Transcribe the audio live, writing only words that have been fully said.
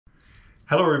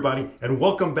Hello everybody, and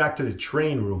welcome back to the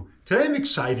train room. Today I'm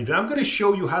excited and I'm going to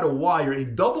show you how to wire a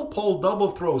double pole,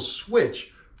 double throw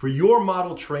switch for your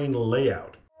model train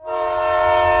layout.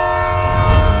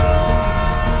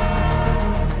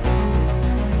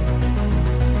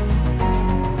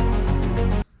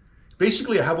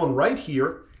 Basically, I have one right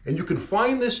here, and you can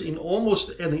find this in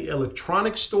almost any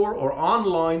electronics store or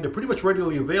online. They're pretty much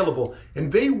readily available, and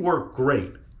they work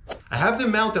great. I have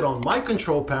them mounted on my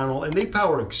control panel, and they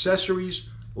power accessories,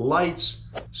 lights,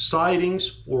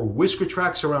 sidings, or whisker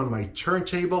tracks around my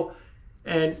turntable,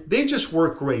 and they just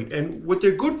work great. And what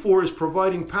they're good for is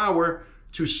providing power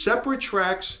to separate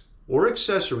tracks or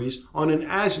accessories on an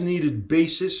as-needed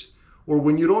basis, or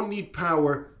when you don't need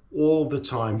power all the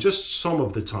time, just some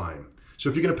of the time. So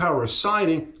if you're going to power a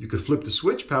siding, you could flip the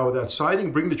switch, power that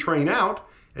siding, bring the train out,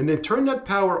 and then turn that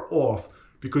power off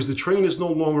because the train is no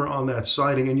longer on that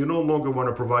siding and you no longer want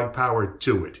to provide power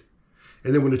to it.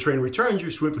 And then when the train returns,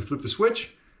 you simply flip the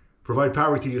switch, provide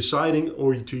power to your siding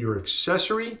or to your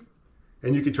accessory,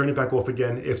 and you can turn it back off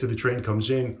again after the train comes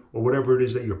in or whatever it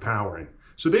is that you're powering.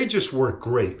 So they just work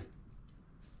great.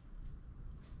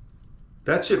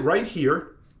 That's it right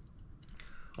here.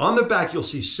 On the back, you'll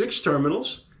see 6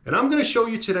 terminals, and I'm going to show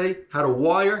you today how to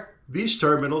wire these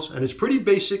terminals, and it's pretty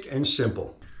basic and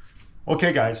simple.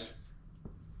 Okay guys,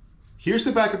 here's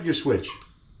the back of your switch.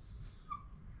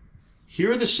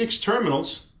 Here are the 6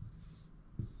 terminals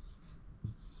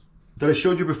that I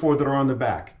showed you before that are on the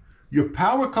back. Your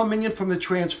power coming in from the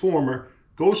transformer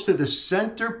goes to the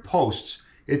center posts.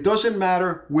 It doesn't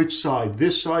matter which side,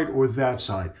 this side or that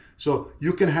side. So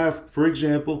you can have, for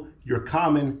example, your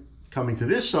common coming to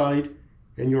this side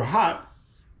and your hot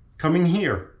coming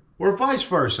here, or vice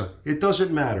versa. It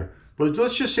doesn't matter. But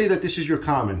let's just say that this is your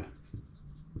common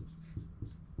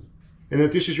and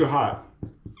that this is your hot.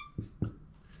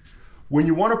 When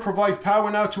you want to provide power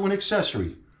now to an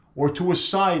accessory or to a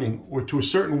siding or to a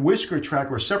certain whisker track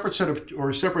or a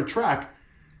separate track,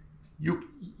 you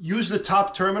use the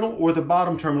top terminal or the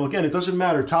bottom terminal. Again, it doesn't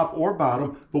matter, top or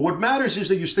bottom, but what matters is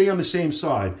that you stay on the same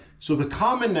side. So the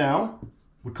common now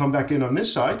would come back in on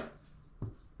this side,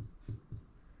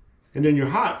 and then your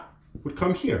hot would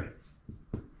come here.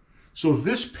 So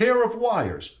this pair of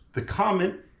wires, the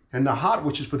common and the hot,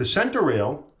 which is for the center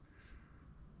rail,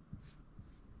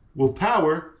 will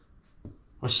power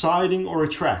a siding or a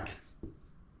track.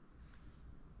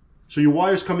 So your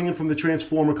wires coming in from the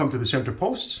transformer come to the center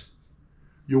posts.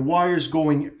 Your wires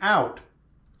going out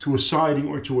to a siding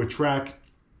or to a track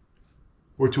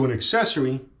or to an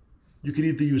accessory, you can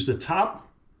either use the top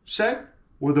set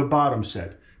or the bottom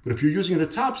set. But if you're using the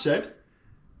top set,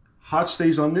 hot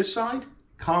stays on this side,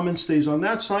 common stays on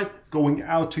that side, going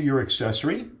out to your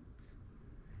accessory.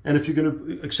 And if you're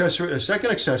going to accessory a second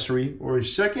accessory or a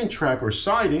second track or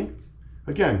siding,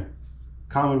 again,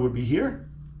 common would be here,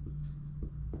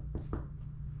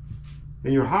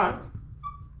 and your hot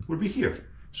would be here.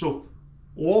 So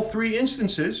all 3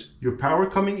 instances, your power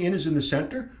coming in is in the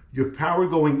center, your power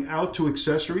going out to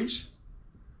accessories,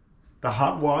 the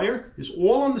hot wire is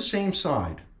all on the same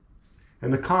side,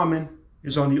 and the common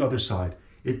is on the other side.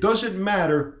 It doesn't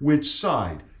matter which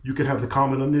side. You could have the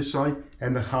common on this side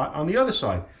and the hot on the other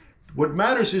side. What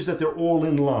matters is that they're all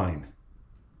in line.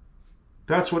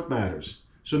 That's what matters.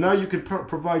 So now you can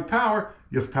provide power.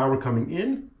 You have power coming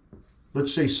in.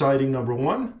 Let's say siding number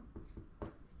 1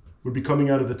 would be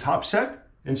coming out of the top set,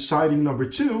 and siding number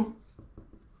 2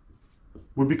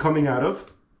 would be coming out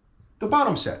of the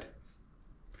bottom set.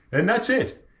 And that's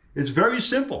it. It's very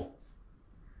simple.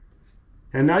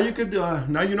 And now you could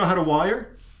now you know how to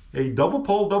wire a double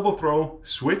pole, double throw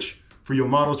switch for your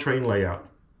model train layout.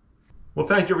 Well,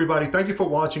 thank you everybody. Thank you for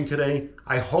watching today.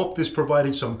 I hope this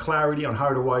provided some clarity on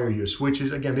how to wire your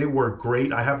switches. Again, they work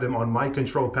great. I have them on my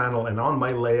control panel and on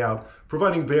my layout,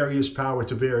 providing various power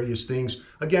to various things.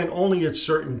 Again, only at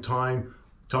certain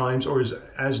times or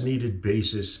as needed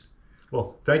basis.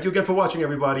 Well, thank you again for watching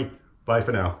everybody. Bye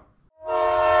for now.